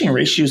 they're pushing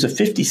ratios of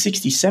 50,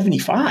 60,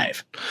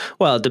 75.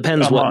 Well, it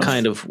depends what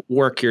kind of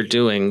work you're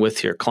doing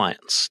with your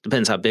clients.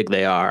 Depends how big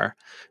they are,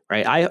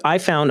 right? I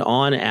found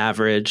on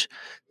average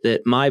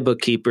that my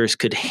bookkeepers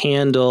could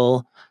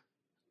handle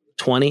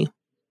 20.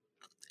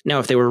 Now,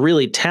 if they were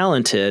really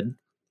talented,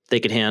 they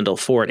could handle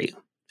 40.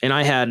 And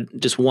I had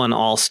just one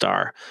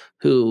all-star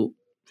who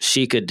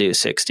she could do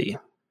 60.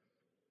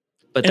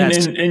 But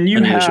that's and you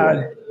unusual.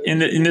 had,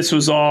 and this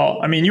was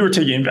all, I mean, you were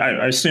taking,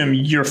 I assume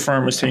your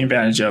firm was taking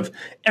advantage of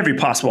every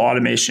possible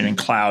automation and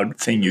cloud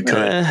thing you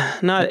could.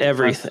 Not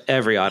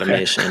every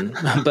automation,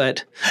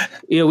 but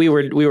we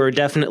were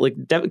definitely,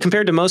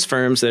 compared to most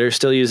firms that are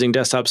still using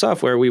desktop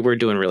software, we were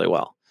doing really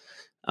well.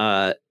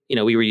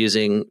 We were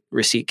using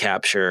receipt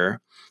capture.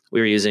 We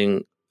were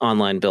using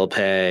online bill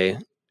pay,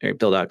 or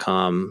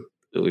bill.com.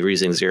 We were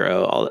using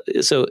Xero.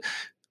 So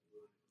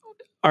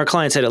our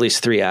clients had at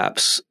least 3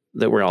 apps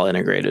that were all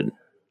integrated.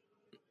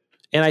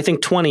 And I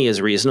think 20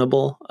 is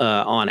reasonable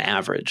on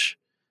average.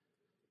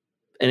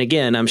 And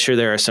again, I'm sure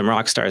there are some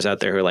rock stars out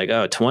there who are like,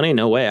 oh, 20?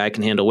 No way. I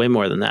can handle way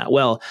more than that.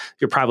 Well,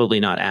 you're probably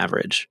not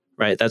average,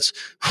 right? That's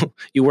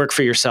you work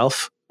for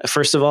yourself,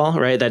 first of all,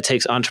 right? That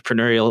takes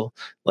entrepreneurial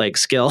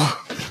skill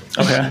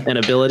and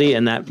ability.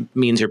 And that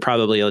means you're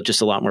probably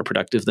just a lot more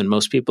productive than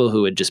most people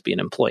who would just be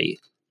an employee.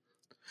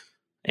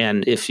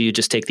 And if you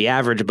just take the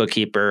average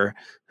bookkeeper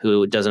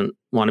who doesn't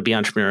want to be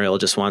entrepreneurial,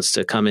 just wants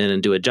to come in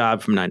and do a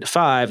job from 9 to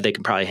 5, they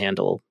can probably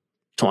handle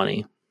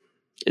 20,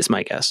 is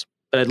my guess.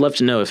 But I'd love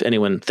to know if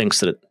anyone thinks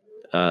that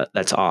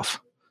that's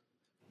off.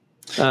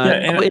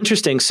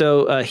 Interesting.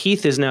 So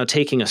Heath is now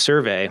taking a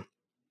survey.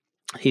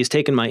 He's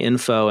taken my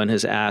info and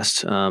has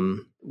asked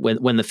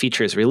when the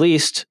feature is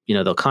released,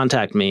 they'll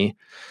contact me.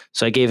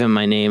 So I gave him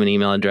my name and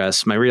email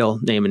address, my real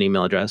name and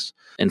email address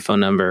and phone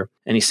number.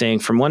 And he's saying,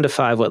 from 1 to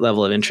 5, what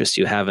level of interest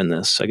do you have in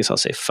this? So I guess I'll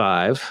say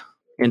 5.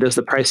 And does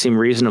the price seem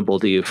reasonable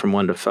to you from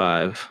 1 to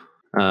 5?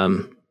 Yeah,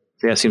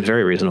 it seems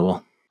very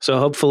reasonable. So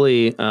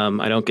hopefully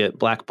I don't get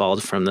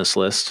blackballed from this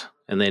list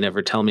and they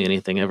never tell me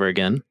anything ever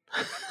again.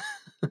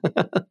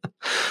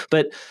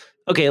 But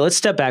okay, let's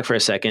step back for a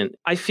second.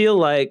 I feel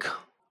like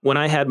when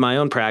I had my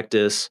own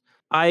practice,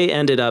 I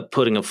ended up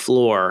putting a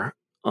floor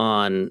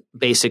on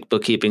basic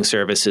bookkeeping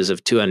services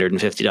of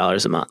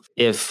 $250 a month.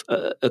 If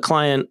a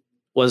client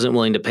wasn't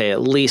willing to pay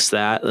at least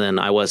that, then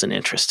I wasn't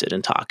interested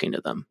in talking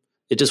to them.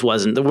 It just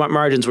wasn't. The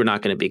margins were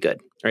not going to be good,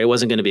 right? It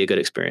wasn't going to be a good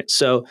experience.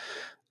 So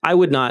I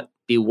would not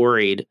be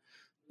worried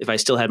if I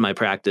still had my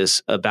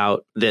practice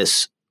about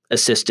this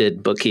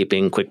assisted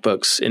bookkeeping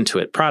QuickBooks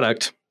Intuit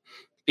product,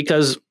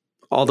 because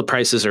all the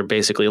prices are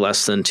basically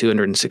less than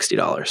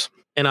 $260.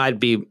 And I'd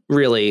be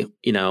really,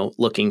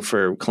 looking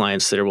for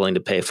clients that are willing to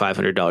pay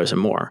 $500 or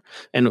more.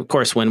 And of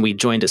course, when we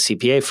joined a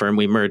CPA firm,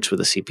 we merged with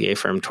a CPA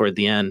firm toward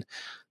the end.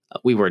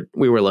 We were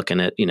looking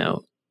at,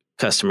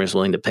 customers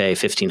willing to pay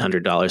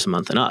 $1,500 a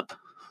month and up.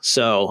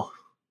 So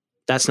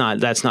that's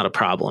not a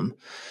problem.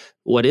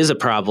 What is a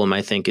problem,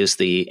 I think, is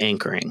the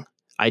anchoring.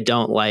 I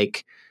don't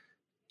like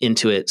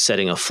Intuit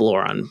setting a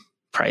floor on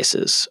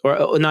prices,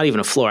 or not even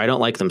a floor. I don't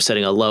like them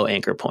setting a low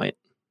anchor point.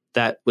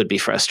 That would be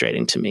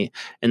frustrating to me.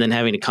 And then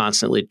having to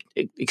constantly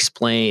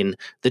explain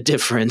the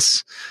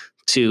difference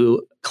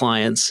to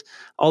clients,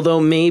 although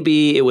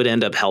maybe it would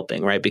end up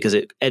helping, right? Because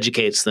it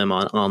educates them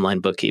on online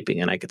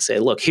bookkeeping. And I could say,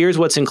 look, here's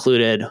what's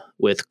included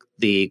with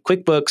the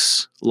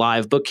QuickBooks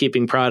live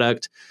bookkeeping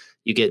product.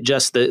 You get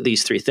just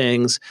these 3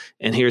 things.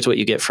 And here's what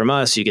you get from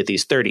us. You get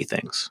these 30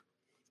 things.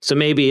 So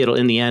maybe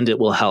in the end, it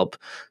will help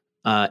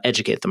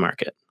educate the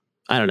market.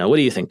 I don't know. What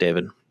do you think,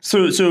 David?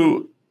 So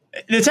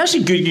it's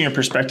actually good getting a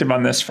perspective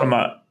on this from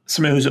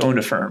somebody who's owned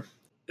a firm,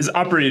 has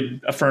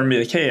operated a firm, be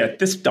like, hey, at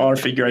this dollar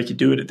figure, I could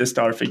do it. At this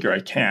dollar figure, I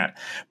can't.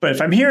 But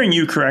if I'm hearing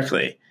you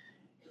correctly,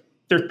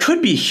 there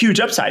could be a huge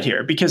upside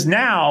here because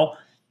now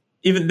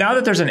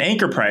that there's an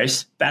anchor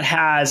price that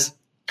has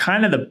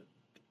kind of the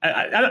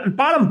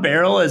bottom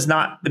barrel is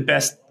not the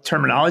best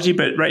terminology,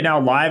 but right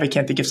now live, I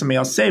can't think of something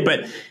else to say,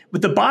 but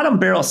with the bottom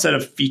barrel set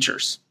of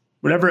features,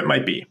 whatever it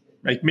might be,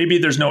 like maybe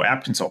there's no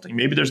app consulting,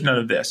 maybe there's none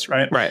of this,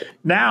 right? Right.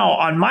 Now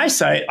on my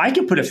site, I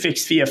can put a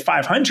fixed fee of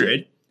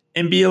 $500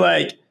 and be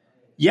like,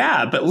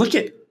 yeah, but look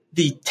at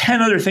the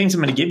 10 other things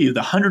I'm going to give you,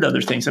 the 100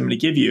 other things I'm going to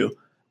give you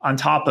on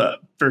top of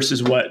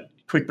versus what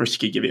QuickBooks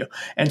could give you.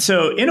 And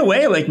so in a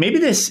way, like maybe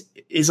this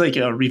is like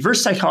a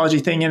reverse psychology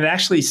thing and it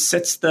actually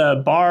sets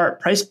the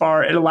price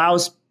bar. It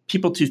allows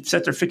people to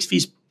set their fixed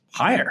fees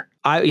higher.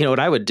 What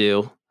I would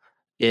do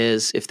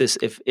is if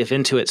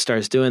Intuit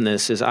starts doing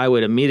this is I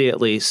would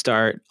immediately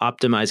start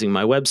optimizing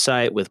my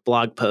website with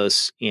blog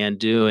posts and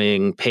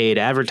doing paid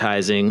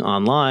advertising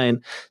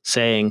online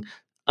saying,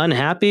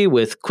 unhappy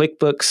with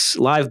QuickBooks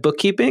Live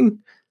Bookkeeping?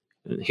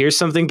 Here's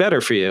something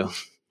better for you.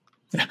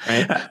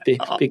 Right?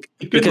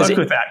 Good luck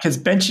with that because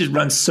Bench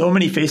runs so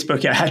many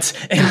Facebook ads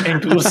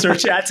and Google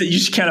search ads that you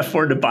just can't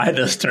afford to buy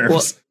those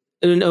terms.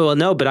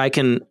 No, but I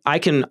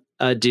can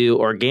do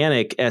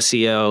organic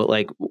SEO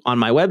like on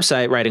my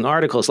website, writing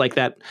articles like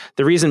that.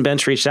 The reason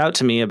Bench reached out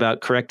to me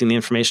about correcting the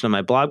information on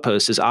my blog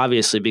post is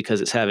obviously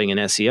because it's having an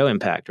SEO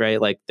impact,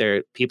 right? Like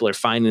people are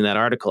finding that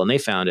article and they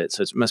found it,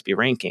 so it must be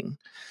ranking,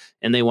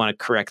 and they want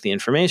to correct the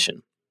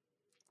information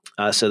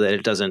so that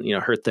it doesn't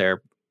hurt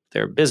their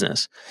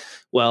business.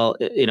 Well,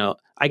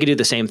 I could do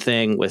the same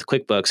thing with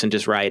QuickBooks and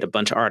just write a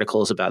bunch of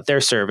articles about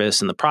their service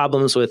and the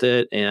problems with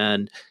it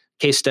and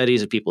case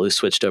studies of people who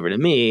switched over to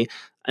me.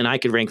 And I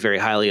could rank very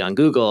highly on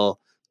Google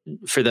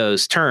for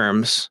those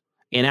terms.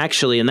 And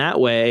actually, in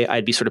that way,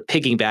 I'd be sort of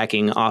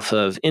piggybacking off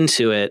of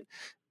Intuit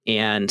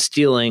and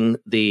stealing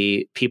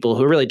the people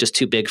who are really just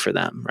too big for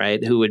them,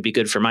 right? Who would be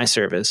good for my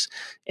service.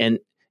 And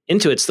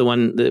Intuit's the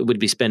one that would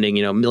be spending,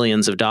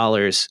 millions of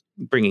dollars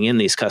bringing in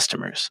these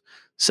customers.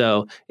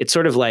 So it's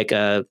sort of like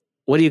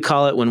what do you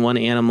call it when one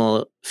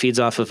animal feeds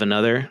off of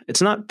another?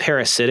 It's not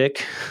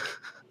parasitic.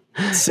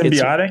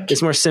 Symbiotic?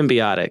 It's more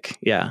symbiotic.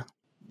 Yeah.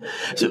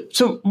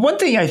 So one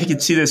thing I think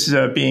you'd see this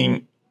as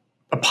being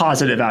a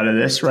positive out of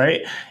this,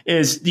 right,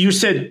 is you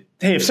said,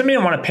 hey, if somebody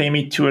didn't want to pay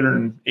me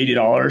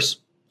 $280,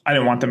 I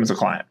didn't want them as a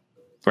client.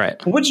 Right.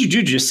 But what did you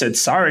do? Just said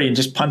sorry and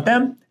just punt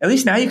them? At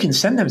least now you can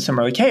send them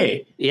somewhere like,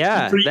 hey,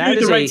 yeah, for you,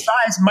 the right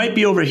size might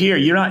be over here.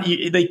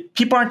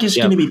 People aren't just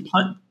going to be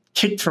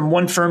kicked from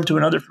one firm to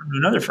another firm to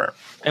another firm.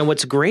 And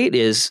what's great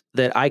is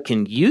that I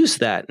can use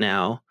that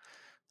now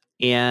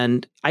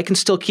and I can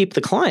still keep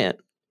the client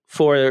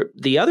for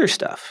the other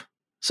stuff.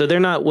 So they're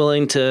not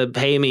willing to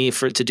pay me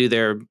to do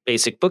their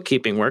basic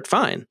bookkeeping work,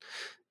 fine.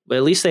 But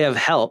at least they have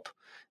help.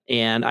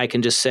 And I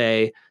can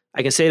say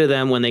to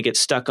them when they get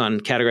stuck on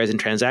categorizing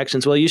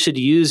transactions, well, you should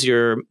use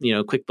your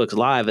QuickBooks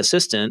Live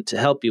assistant to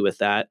help you with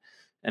that.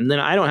 And then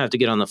I don't have to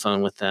get on the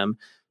phone with them.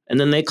 And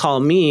then they call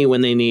me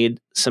when they need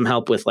some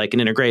help with like an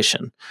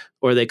integration,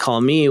 or they call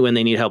me when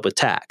they need help with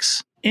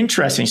tax.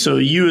 Interesting. So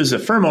you as a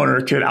firm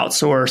owner could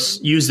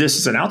use this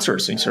as an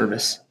outsourcing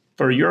service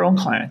for your own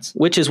clients.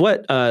 Which is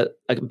what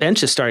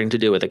Bench is starting to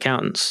do with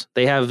accountants.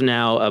 They have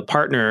now a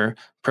partner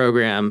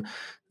program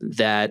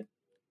that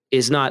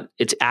is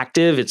it's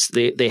active.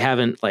 They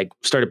haven't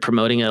started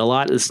promoting it a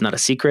lot. It's not a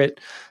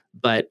secret,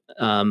 but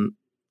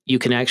you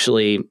can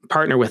actually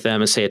partner with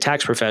them as, say, a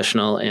tax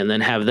professional and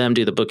then have them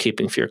do the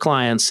bookkeeping for your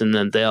clients. And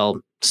then they'll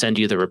send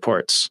you the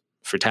reports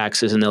for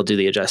taxes and they'll do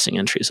the adjusting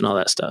entries and all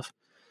that stuff.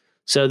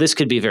 So this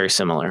could be very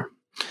similar.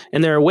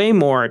 And there are way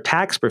more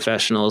tax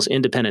professionals,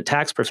 independent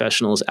tax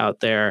professionals out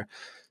there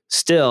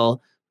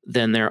still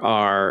than there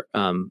are,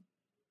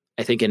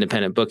 I think,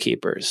 independent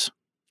bookkeepers.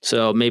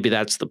 So maybe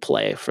that's the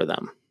play for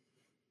them.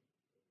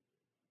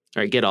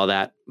 Or get all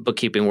that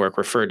bookkeeping work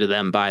referred to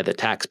them by the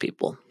tax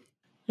people.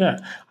 Yeah,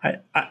 I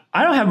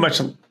don't have much.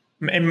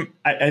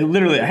 I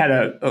literally had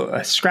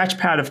a scratch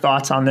pad of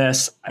thoughts on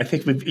this. I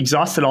think we've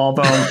exhausted all of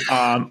them.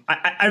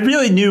 I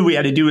really knew we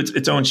had to do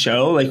its own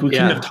show. Like we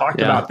couldn't have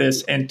talked about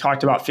this and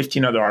talked about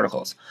 15 other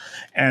articles.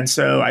 And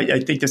so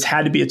I think this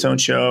had to be its own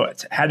show.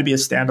 It had to be a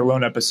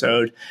standalone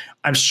episode.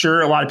 I'm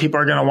sure a lot of people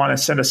are going to want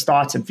to send us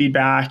thoughts and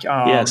feedback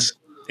and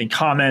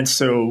comments.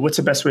 So what's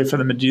the best way for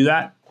them to do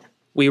that?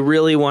 We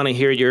really want to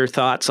hear your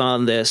thoughts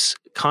on this.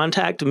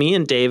 Contact me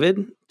and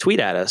David. Tweet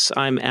at us.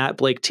 I'm at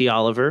Blake T.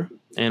 Oliver.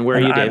 And where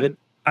are you, David?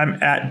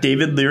 I'm at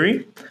David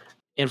Leary.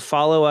 And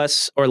follow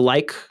us or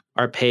like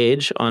our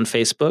page on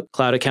Facebook,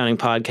 Cloud Accounting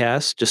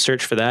Podcast. Just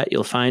search for that.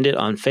 You'll find it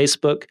on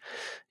Facebook.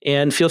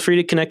 And feel free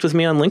to connect with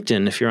me on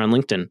LinkedIn if you're on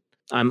LinkedIn.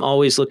 I'm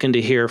always looking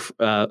to hear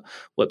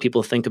what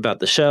people think about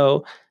the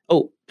show.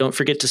 Oh, don't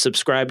forget to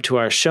subscribe to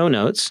our show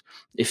notes.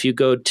 If you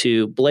go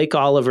to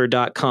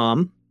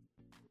blakeoliver.com,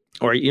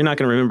 or you're not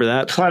going to remember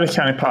that. Cloud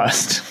Accounting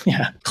Podcast.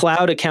 Yeah.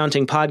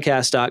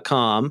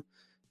 Cloudaccountingpodcast.com.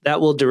 That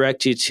will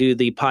direct you to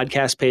the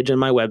podcast page on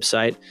my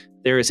website.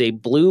 There is a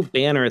blue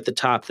banner at the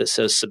top that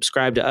says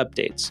subscribe to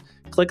updates.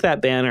 Click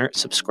that banner,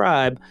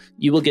 subscribe.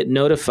 You will get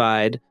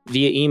notified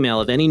via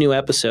email of any new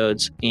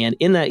episodes. And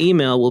in that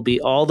email will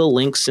be all the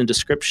links and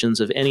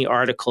descriptions of any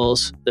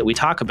articles that we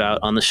talk about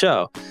on the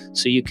show.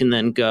 So you can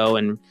then go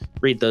and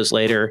read those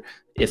later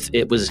if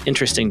it was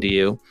interesting to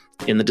you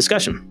in the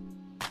discussion.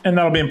 And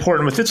that'll be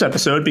important with this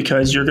episode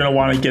because you're going to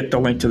want to get the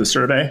link to the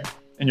survey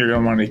and you're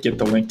going to want to get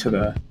the link to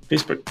the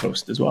Facebook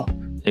post as well.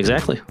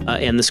 Exactly.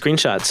 And the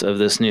screenshots of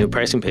this new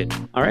pricing page.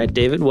 All right,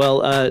 David.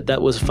 Well,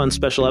 that was a fun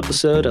special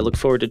episode. I look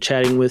forward to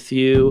chatting with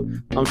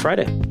you on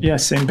Friday. Yeah,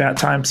 same bat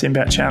time, same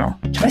bat channel.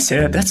 Can I say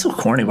that? That's so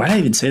corny. Why did I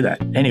even say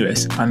that?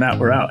 Anyways, on that,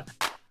 we're out.